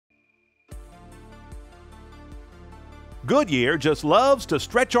Goodyear just loves to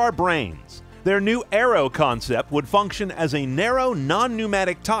stretch our brains. Their new Aero concept would function as a narrow,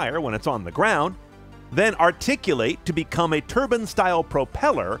 non-pneumatic tire when it's on the ground, then articulate to become a turbine-style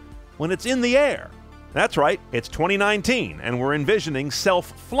propeller when it's in the air. That's right, it's 2019 and we're envisioning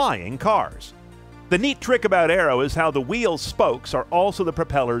self-flying cars. The neat trick about Aero is how the wheel's spokes are also the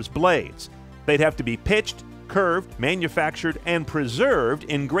propeller's blades. They'd have to be pitched, curved, manufactured, and preserved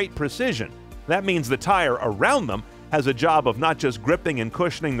in great precision. That means the tire around them has a job of not just gripping and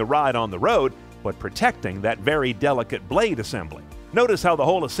cushioning the ride on the road, but protecting that very delicate blade assembly. Notice how the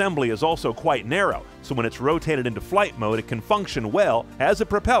whole assembly is also quite narrow, so when it's rotated into flight mode, it can function well as a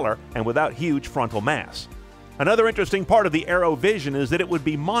propeller and without huge frontal mass. Another interesting part of the Aero vision is that it would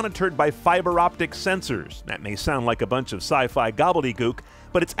be monitored by fiber optic sensors. That may sound like a bunch of sci-fi gobbledygook,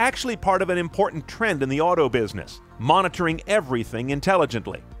 but it's actually part of an important trend in the auto business, monitoring everything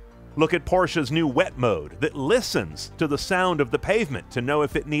intelligently. Look at Porsche's new wet mode that listens to the sound of the pavement to know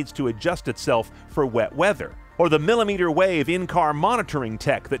if it needs to adjust itself for wet weather. Or the millimeter wave in-car monitoring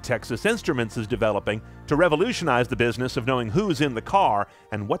tech that Texas Instruments is developing to revolutionize the business of knowing who's in the car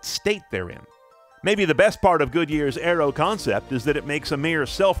and what state they're in. Maybe the best part of Goodyear's Aero concept is that it makes a mere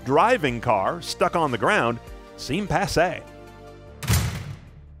self-driving car stuck on the ground seem passé.